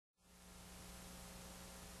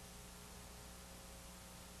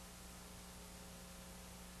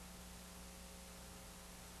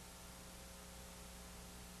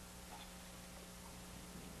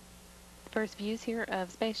First views here of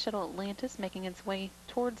Space Shuttle Atlantis making its way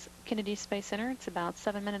towards Kennedy Space Center. It's about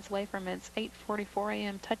 7 minutes away from its 8:44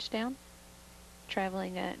 a.m. touchdown,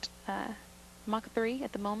 traveling at Mach 3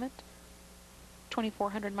 at the moment,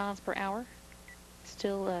 2,400 miles per hour,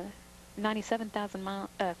 still 97,000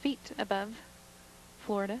 feet above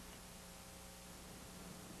Florida.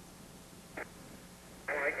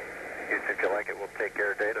 Houston, if you like it, we'll take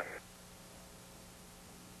air data.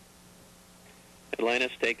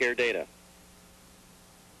 Atlantis, take air data.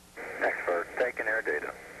 Expert, taking air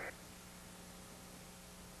data.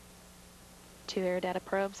 2 air data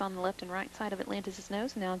probes on the left and right side of Atlantis'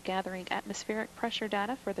 nose, now gathering atmospheric pressure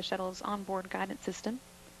data for the shuttle's onboard guidance system.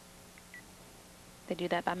 They do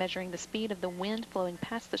that by measuring the speed of the wind flowing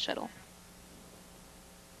past the shuttle.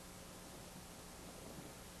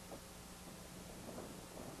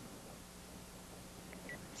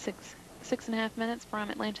 Six and a half minutes from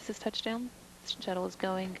Atlantis' touchdown. The shuttle is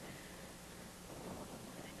going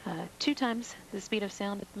 2 times the speed of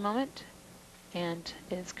sound at the moment and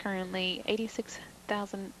is currently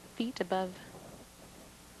 86,000 feet above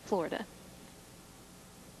Florida.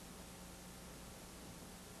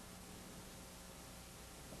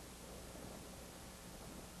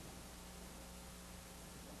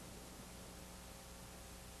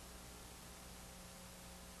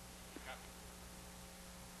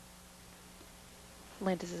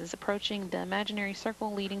 Atlantis is approaching the imaginary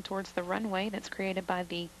circle leading towards the runway that's created by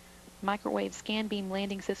the microwave scan beam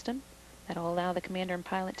landing system. That'll allow the commander and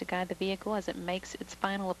pilot to guide the vehicle as it makes its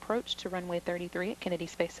final approach to runway 33 at Kennedy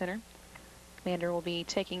Space Center. Commander will be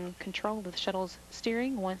taking control of the shuttle's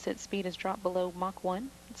steering once its speed is dropped below Mach 1.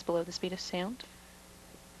 It's below the speed of sound.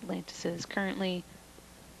 Atlantis is currently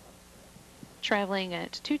traveling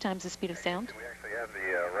at 2 times the speed of sound. We actually have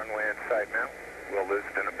the runway in sight now. We'll lose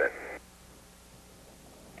it in a bit.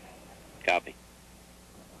 Copy.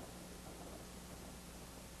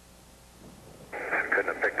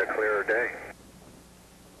 Couldn't have picked a clearer day.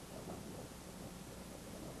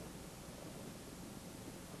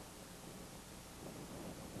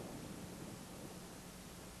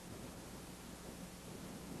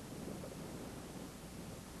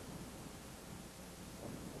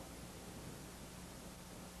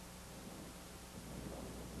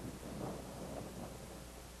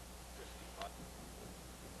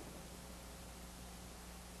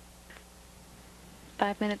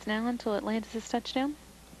 Five minutes now until Atlantis' touchdown.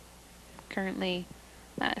 Currently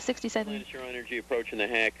 67. Atlantis, you're on energy approaching the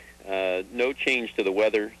hack. No change to the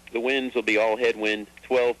weather. The winds will be all headwind,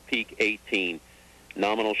 12, peak 18.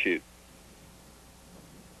 Nominal shoot.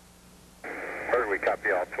 Heard, we copy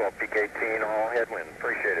all 12, peak 18, all headwind.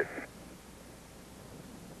 Appreciate it.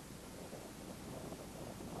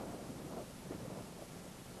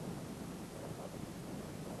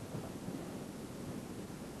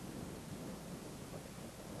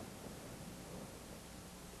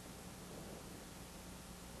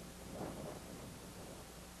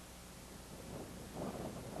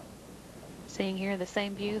 Seeing here the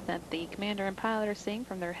same view that the commander and pilot are seeing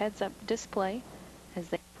from their heads-up display as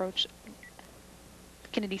they approach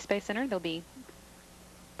Kennedy Space Center. They'll be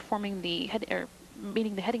performing the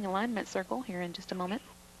meeting the heading alignment circle here in just a moment,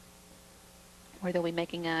 where they'll be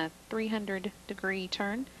making a 300-degree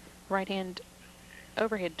turn, right-hand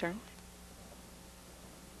overhead turn,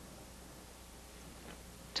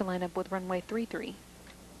 to line up with runway 33.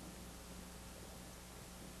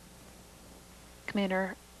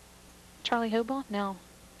 Commander Charlie Hobaugh now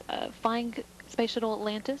flying Space Shuttle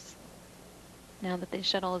Atlantis. Now that the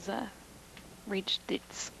shuttle has reached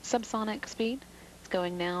its subsonic speed, it's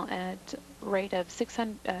going now at a rate of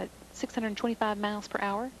 625 miles per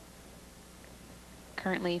hour.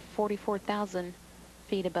 Currently 44,000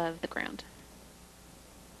 feet above the ground.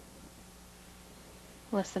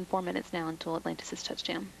 Less than 4 minutes now until Atlantis'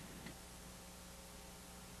 touchdown.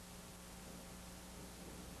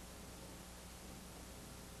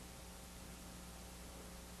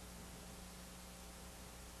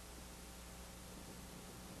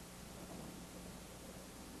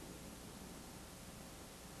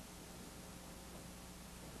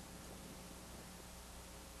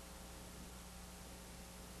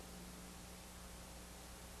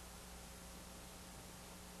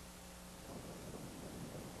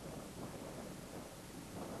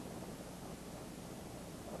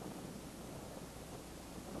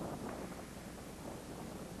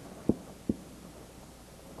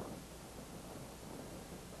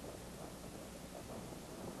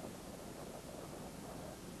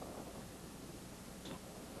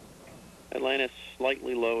 Atlantis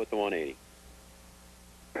slightly low at the 180.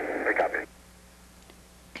 We copy.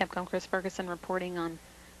 Capcom Chris Ferguson reporting on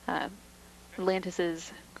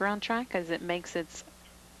Atlantis' ground track as it makes its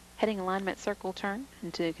heading alignment circle turn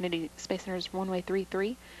into Kennedy Space Center's runway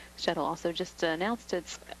 33. Shuttle also just announced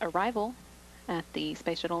its arrival at the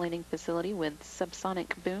Space Shuttle landing facility with subsonic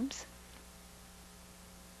booms.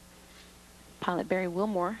 Pilot Barry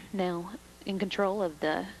Wilmore now in control of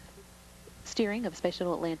the steering of Space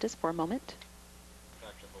Shuttle Atlantis for a moment.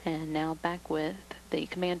 And now back with the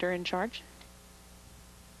commander in charge.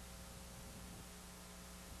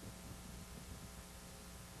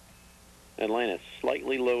 Atlantis,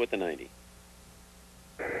 slightly low at the 90.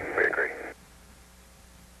 We agree.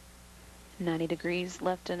 90 degrees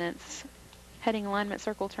left in its heading alignment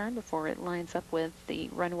circle turn before it lines up with the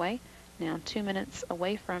runway. Now 2 minutes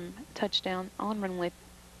away from touchdown on runway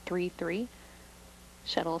 33.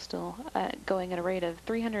 Shuttle still going at a rate of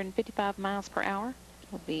 355 miles per hour.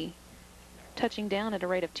 Will be touching down at a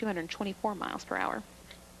rate of 224 miles per hour.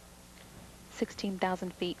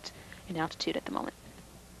 16,000 feet in altitude at the moment.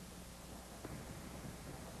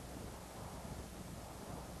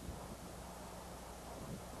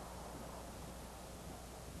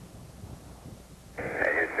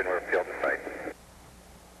 Hey, Houston, we're field to sight.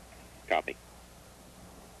 Copy.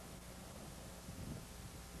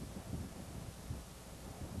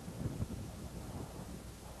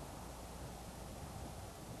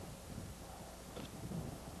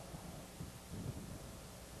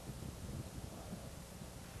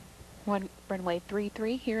 Runway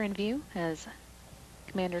 33 here in view as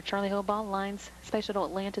Commander Charlie Hobaugh lines Space Shuttle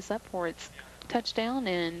Atlantis up for its touchdown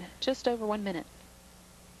in just over 1 minute.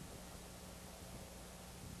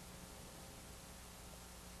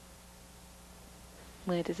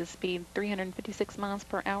 Atlantis' speed 356 miles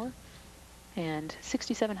per hour and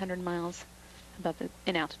 6,700 miles above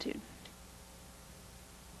in altitude.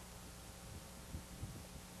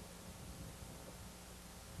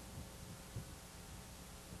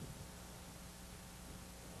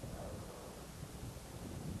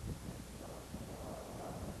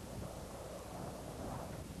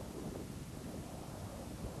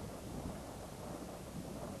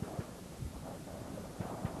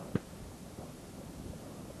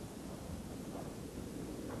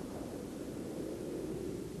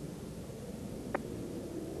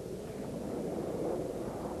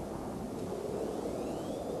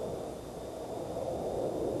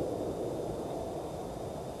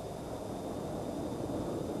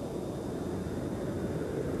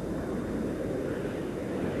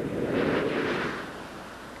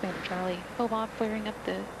 Charlie Hobaugh clearing up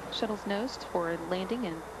the shuttle's nose for landing,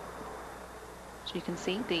 and as you can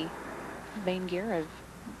see, the main gear of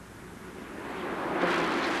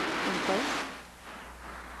in place.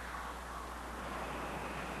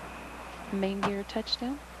 Main gear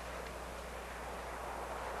touchdown.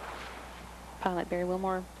 Pilot Barry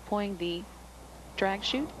Wilmore deploying the drag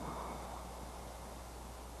chute.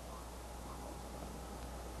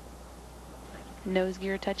 Nose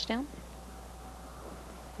gear touchdown.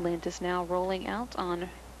 Atlantis now rolling out on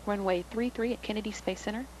runway 33 at Kennedy Space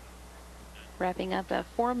Center, wrapping up a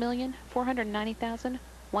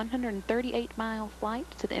 4,490,138 mile flight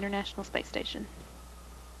to the International Space Station.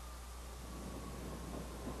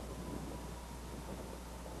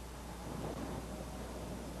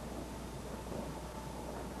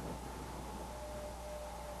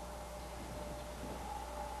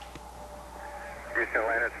 Houston,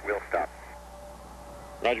 Atlantis, we'll stop.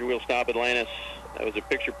 Roger, we'll stop Atlantis. That was a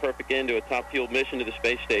picture-perfect end to a top-fueled mission to the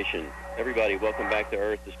space station. Everybody, welcome back to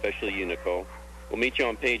Earth, especially you, Nicole. We'll meet you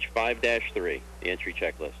on page 5-3, the entry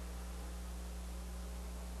checklist.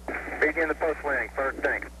 Begin the post landing, first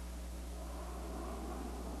tank.